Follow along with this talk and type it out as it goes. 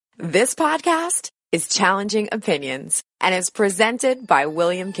This podcast is Challenging Opinions and is presented by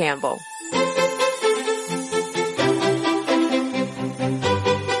William Campbell.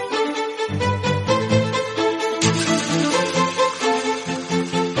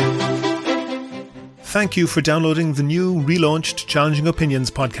 Thank you for downloading the new relaunched Challenging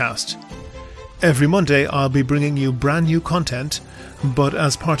Opinions podcast. Every Monday I'll be bringing you brand new content, but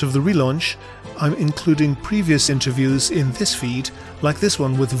as part of the relaunch, I'm including previous interviews in this feed, like this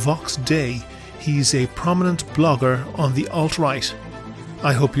one with Vox Day. He's a prominent blogger on the alt-right.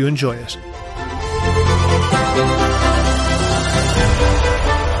 I hope you enjoy it.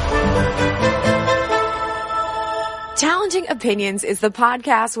 Challenging Opinions is the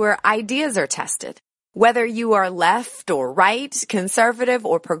podcast where ideas are tested. Whether you are left or right, conservative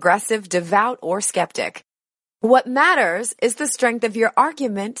or progressive, devout or skeptic. What matters is the strength of your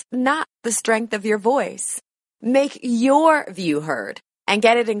argument, not the strength of your voice. Make your view heard and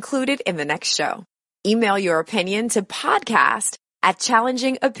get it included in the next show. Email your opinion to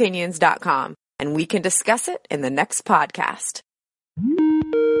podcast@challengingopinions.com and we can discuss it in the next podcast.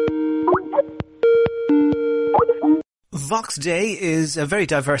 Vox Day is a very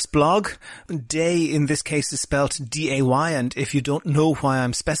diverse blog. Day in this case is spelt D-A-Y, and if you don't know why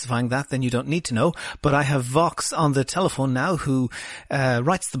I'm specifying that, then you don't need to know. But I have Vox on the telephone now who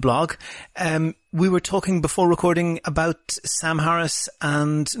writes the blog. We were talking before recording about Sam Harris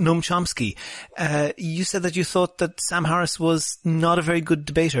and Noam Chomsky. You said that you thought that Sam Harris was not a very good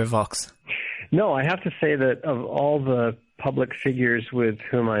debater, Vox. No, I have to say that of all the public figures with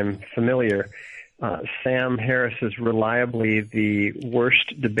whom I'm familiar, Sam Harris is reliably the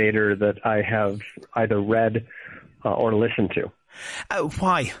worst debater that I have either read or listened to.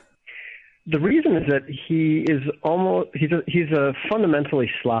 Why? The reason is that he's a fundamentally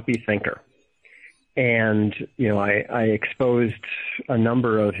sloppy thinker. And, you know, I exposed a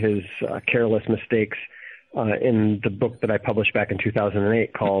number of his careless mistakes in the book that I published back in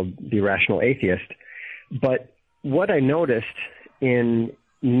 2008 called The Irrational Atheist. But what I noticed in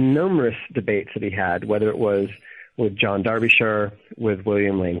numerous debates that he had, whether it was with John Derbyshire, with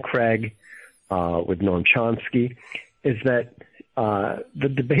William Lane Craig, with Noam Chomsky, is that the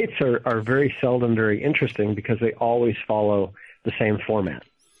debates are very seldom very interesting because they always follow the same format.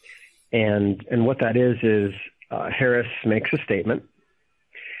 And what that is Harris makes a statement.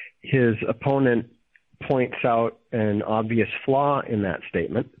 His opponent points out an obvious flaw in that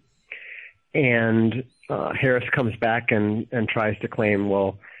statement. And Harris comes back and tries to claim,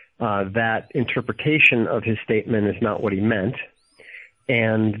 well, that interpretation of his statement is not what he meant.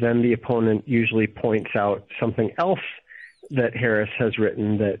 And then the opponent usually points out something else that Harris has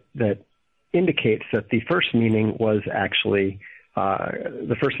written that indicates that the first meaning was actually,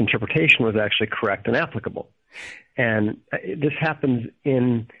 the first interpretation was actually correct and applicable. And this happens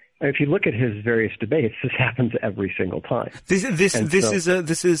if you look at his various debates, this happens every single time. This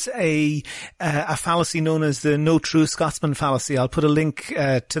is a fallacy known as the No True Scotsman fallacy. I'll put a link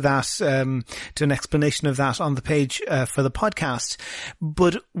to that, to an explanation of that on the page for the podcast.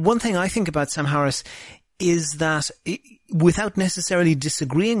 But one thing I think about Sam Harris is that, without necessarily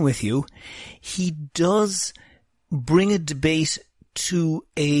disagreeing with you, he does bring a debate to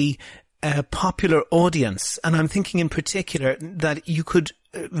a popular audience. And I'm thinking in particular that you could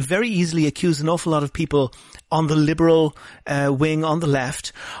very easily accuse an awful lot of people on the liberal wing on the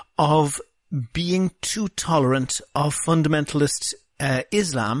left of being too tolerant of fundamentalist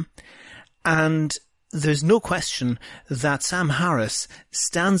Islam. And there's no question that Sam Harris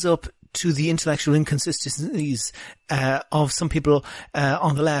stands up to the intellectual inconsistencies of some people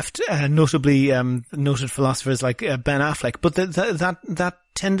on the left, notably noted philosophers like Ben Affleck. But that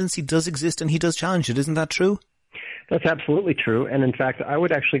tendency does exist, and he does challenge it. Isn't that true? That's absolutely true. And in fact, I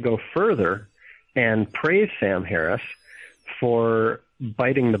would actually go further and praise Sam Harris for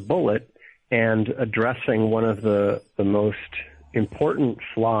biting the bullet and addressing one of the most important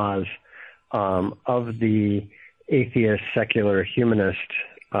flaws of the atheist, secular, humanist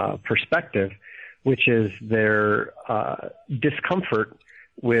perspective, which is their discomfort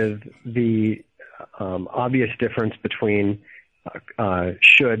with the obvious difference between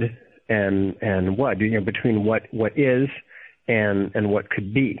should and what, between what is and what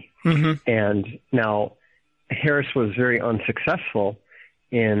could be. Mm-hmm. And now Harris was very unsuccessful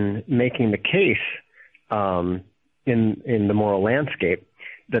in making the case in the moral landscape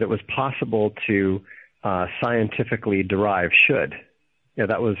that it was possible to scientifically derive should. Yeah,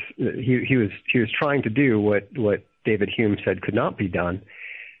 that was he was trying to do what David Hume said could not be done.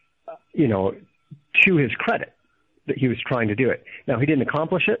 To his credit, that he was trying to do it. Now, he didn't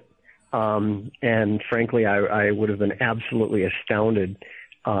accomplish it, and frankly, I would have been absolutely astounded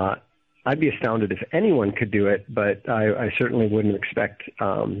I'd be astounded if anyone could do it, but I certainly wouldn't expect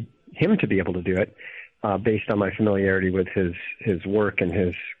him to be able to do it based on my familiarity with his work and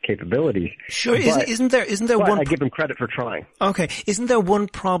his capabilities. Sure, isn't there one? I give him credit for trying. Okay, isn't there one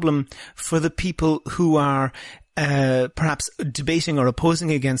problem for the people who are perhaps debating or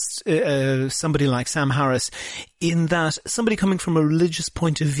opposing against somebody like Sam Harris, in that somebody coming from a religious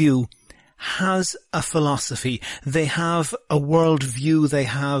point of view has a philosophy, they have a worldview, they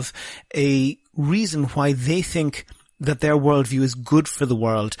have a reason why they think that their worldview is good for the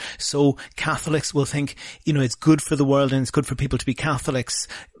world. So Catholics will think, it's good for the world and it's good for people to be Catholics.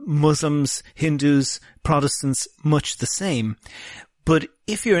 Muslims, Hindus, Protestants, much the same. But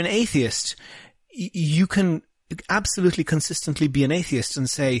if you're an atheist, you can absolutely consistently be an atheist and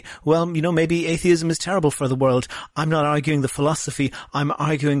say, well, maybe atheism is terrible for the world. I'm not arguing the philosophy. I'm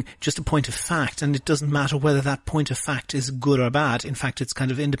arguing just a point of fact. And it doesn't matter whether that point of fact is good or bad. In fact, it's kind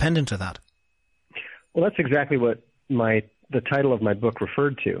of independent of that. Well, that's exactly what the title of my book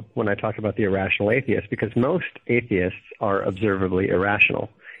referred to when I talked about the irrational atheist, because most atheists are observably irrational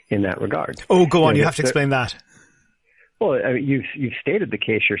in that regard. Oh, go on. You have to explain that. Well, you've stated the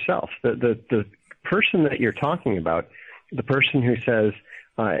case yourself. The person that you're talking about, the person who says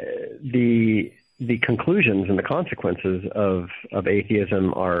the conclusions and the consequences of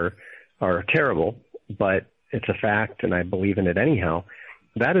atheism are terrible, but it's a fact and I believe in it anyhow,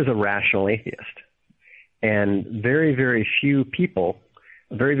 that is a rational atheist. And very, very few people,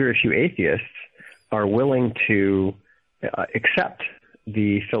 very, very few atheists are willing to accept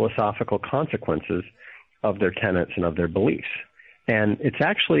the philosophical consequences of their tenets and of their beliefs. And it's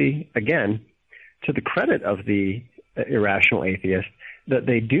actually, again, to the credit of the irrational atheist that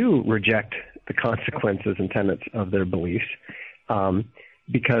they do reject the consequences and tenets of their beliefs,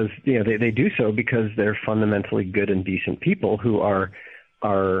 because they do so because they're fundamentally good and decent people who are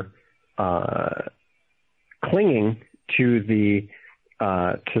clinging to the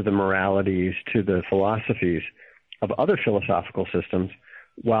moralities, to the philosophies of other philosophical systems,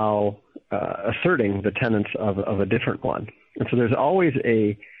 while asserting the tenets of a different one. And so there's always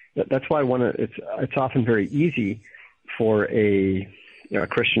that's why it's often very easy for a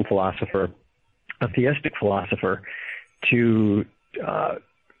Christian philosopher, a theistic philosopher, to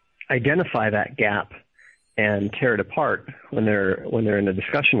identify that gap and tear it apart when they're in a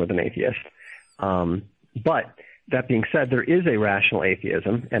discussion with an atheist. But that being said, there is a rational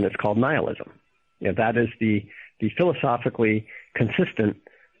atheism, and it's called nihilism. That is the philosophically consistent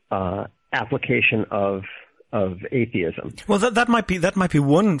application of atheism. Well, that might be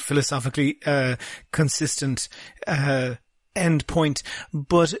one philosophically consistent end point,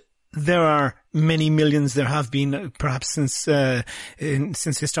 but there are many millions. There have been, perhaps since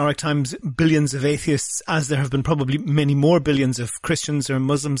historic times, billions of atheists, as there have been probably many more billions of Christians or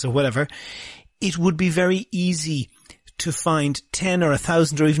Muslims or whatever. It would be very easy to find 10 or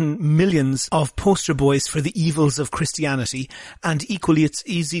 1,000 or even millions of poster boys for the evils of Christianity, and equally it's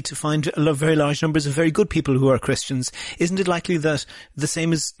easy to find very large numbers of very good people who are Christians. Isn't it likely that the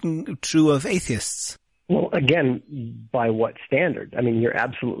same is true of atheists? Well, again, by what standard? I mean, you're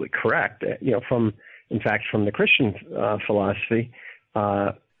absolutely correct. From the Christian philosophy,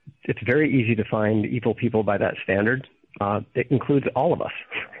 it's very easy to find evil people by that standard. It includes all of us.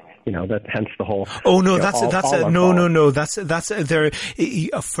 That hence the whole. Oh no, that's there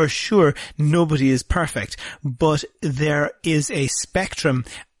for sure. Nobody is perfect, but there is a spectrum,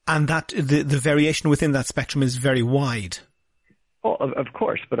 and that the variation within that spectrum is very wide. Well, of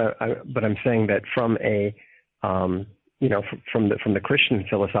course, but I'm saying that from from the Christian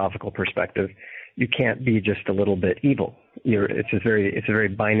philosophical perspective, you can't be just a little bit evil. It's a very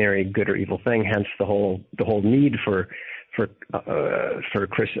binary good or evil thing. Hence the whole need for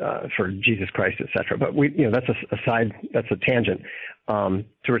Jesus Christ, etc. But that's a tangent. To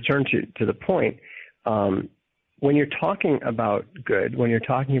return to the point, when you're talking about good, when you're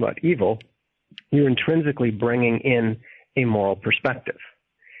talking about evil, you're intrinsically bringing in a moral perspective.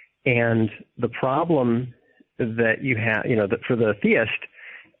 And the problem that you have, that for the theist,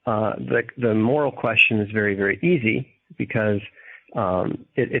 the moral question is very, very easy, because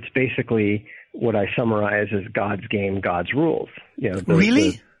it's basically what I summarize as God's game, God's rules.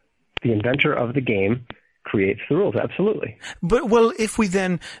 Really? The inventor of the game creates the rules, absolutely. But, well, if we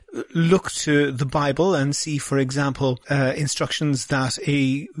then look to the Bible and see, for example, instructions that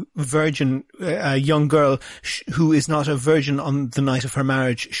a virgin, a young girl who is not a virgin on the night of her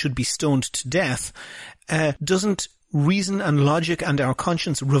marriage should be stoned to death, doesn't reason and logic and our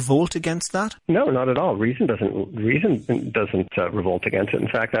conscience revolt against that? No, not at all. Reason doesn't revolt against it. In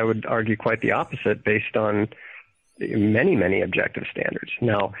fact, I would argue quite the opposite, based on many, many objective standards.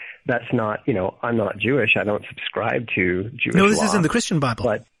 Now, that's not, I'm not Jewish. I don't subscribe to Jewish law. No, this is in the Christian Bible.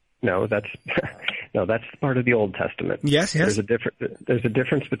 But no, that's part of the Old Testament. Yes. There's a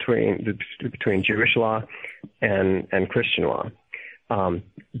difference between Jewish law and Christian law. And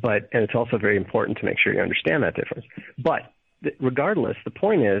it's also very important to make sure you understand that difference. But regardless, the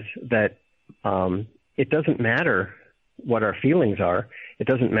point is that it doesn't matter what our feelings are. It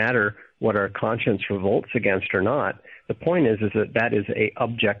doesn't matter what our conscience revolts against or not. The point is that is a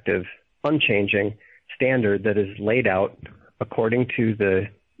objective, unchanging standard that is laid out according to the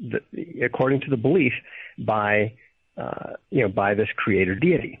belief by this creator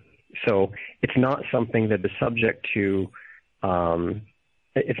deity. So it's not something that is subject to.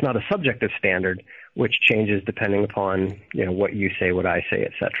 It's not a subjective standard which changes depending upon what you say, what I say,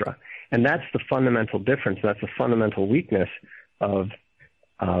 etc. And that's the fundamental difference. That's the fundamental weakness of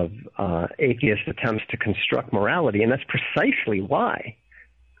atheist attempts to construct morality, and that's precisely why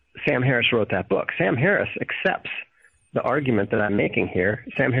Sam Harris wrote that book. Sam Harris accepts the argument that I'm making here.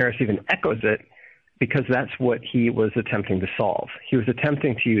 Sam Harris even echoes it because that's what he was attempting to solve. He was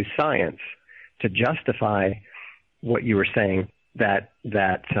attempting to use science to justify what you were saying, that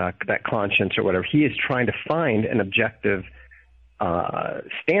conscience or whatever. He is trying to find an objective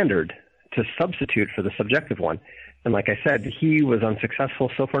standard to substitute for the subjective one. And like I said, he was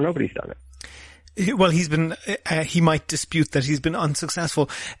unsuccessful. So far, nobody's done it. Well, he might dispute that he's been unsuccessful,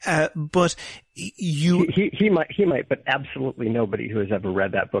 but he might, but absolutely nobody who has ever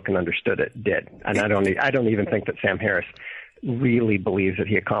read that book and understood it did. And I don't even think that Sam Harris really believes that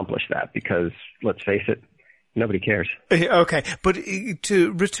he accomplished that, because let's face it, nobody cares. Okay. But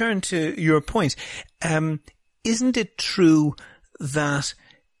to return to your point, isn't it true that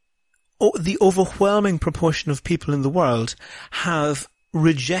the overwhelming proportion of people in the world have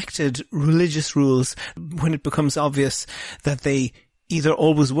rejected religious rules when it becomes obvious that they either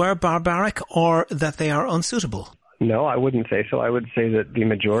always were barbaric or that they are unsuitable? No, I wouldn't say so. I would say that the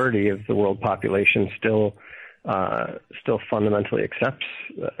majority of the world population still fundamentally accepts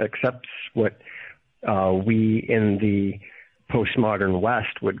what we in the postmodern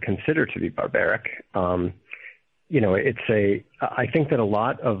West would consider to be barbaric. I think that a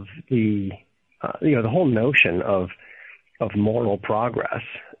lot of the whole notion of moral progress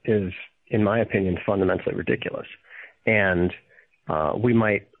is, in my opinion, fundamentally ridiculous. And we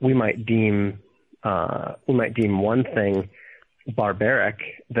might deem one thing barbaric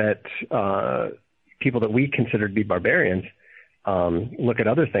that people that we consider to be barbarians look at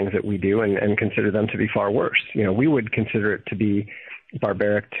other things that we do and consider them to be far worse. We would consider it to be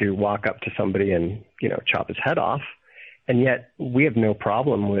barbaric to walk up to somebody and chop his head off, and yet we have no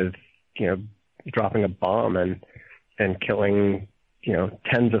problem with dropping a bomb and killing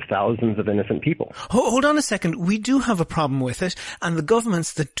tens of thousands of innocent people. Hold on a second. We do have a problem with it, and the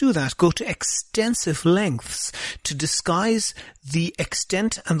governments that do that go to extensive lengths to disguise the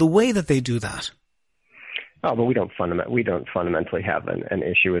extent and the way that they do that. Oh, but we don't fundamentally have an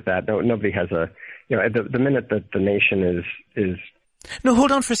issue with that. Nobody has the minute that the nation is. No,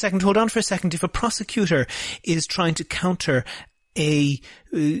 hold on for a second. If a prosecutor is trying to counter an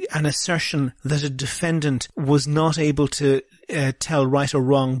assertion that a defendant was not able to tell right or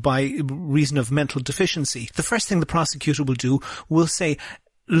wrong by reason of mental deficiency, the first thing the prosecutor will say,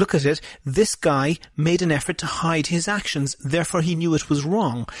 look at it, this guy made an effort to hide his actions, therefore he knew it was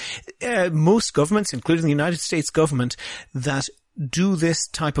wrong. Most governments, including the United States government, that do this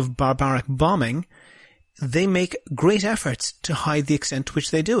type of barbaric bombing, they make great efforts to hide the extent to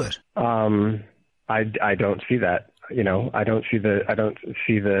which they do it. I don't see that. I don't see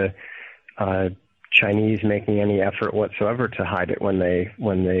the Chinese making any effort whatsoever to hide it when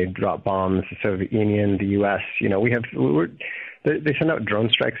they drop bombs. The Soviet Union, the U.S. They send out drone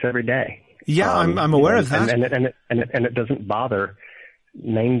strikes every day. Yeah, I'm aware of that. And it doesn't bother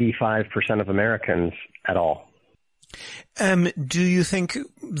 95% of Americans at all. Do you think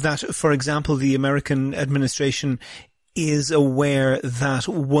that, for example, the American administration is aware that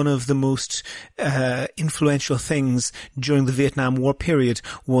one of the most influential things during the Vietnam War period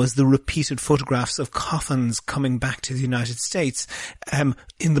was the repeated photographs of coffins coming back to the United States?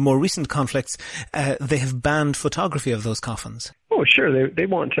 In the more recent conflicts, they have banned photography of those coffins. Oh, sure. They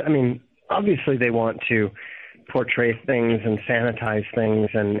want to. I mean, obviously they want to portray things and sanitize things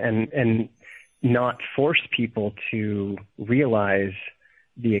and not force people to realize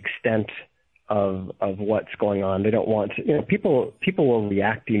the extent of what's going on. They don't want to, people will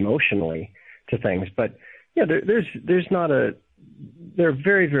react emotionally to things, but there are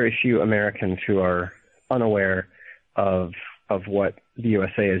very, very few Americans who are unaware of what the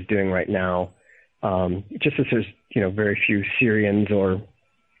USA is doing right now just as there's very few Syrians or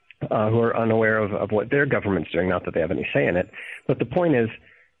who are unaware of what their government's doing. Not that they have any say in it, but the point is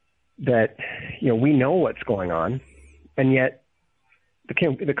that we know what's going on, and yet the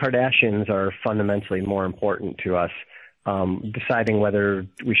Kardashians are fundamentally more important to us. Deciding whether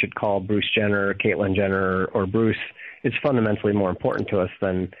we should call Bruce Jenner, Caitlyn Jenner, or Bruce is fundamentally more important to us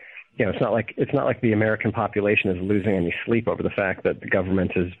than it's not like the American population is losing any sleep over the fact that the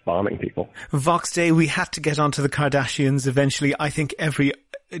government is bombing people. Vox Day, we had to get onto the Kardashians eventually. I think every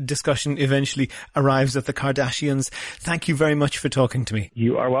discussion eventually arrives at the Kardashians. Thank you very much for talking to me.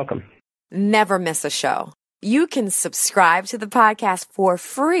 You are welcome. Never miss a show. You can subscribe to the podcast for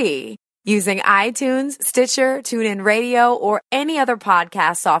free using iTunes, Stitcher, TuneIn Radio, or any other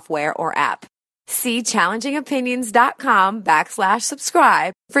podcast software or app. See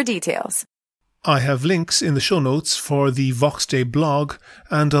challengingopinions.com/subscribe for details. I have links in the show notes for the Vox Day blog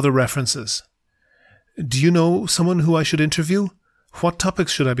and other references. Do you know someone who I should interview? What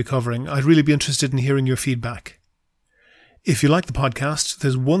topics should I be covering? I'd really be interested in hearing your feedback. If you like the podcast,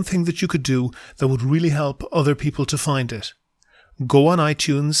 there's one thing that you could do that would really help other people to find it. Go on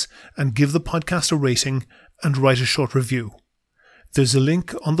iTunes and give the podcast a rating and write a short review. There's a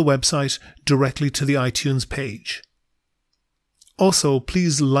link on the website directly to the iTunes page. Also,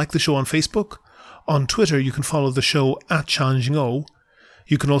 please like the show on Facebook. On Twitter, you can follow the show @ChallengingO.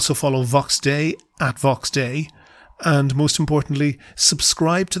 You can also follow Vox Day @VoxDay. And most importantly,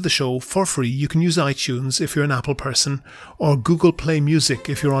 subscribe to the show for free. You can use iTunes if you're an Apple person, or Google Play Music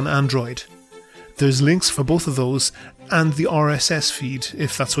if you're on Android. There's links for both of those and the RSS feed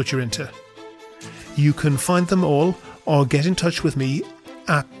if that's what you're into. You can find them all or get in touch with me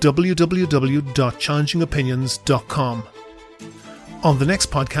at www.challengingopinions.com. On the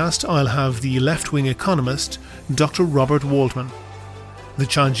next podcast, I'll have the left-wing economist, Dr. Robert Waldman. The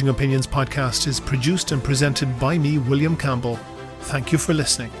Challenging Opinions podcast is produced and presented by me, William Campbell. Thank you for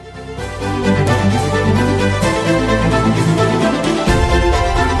listening.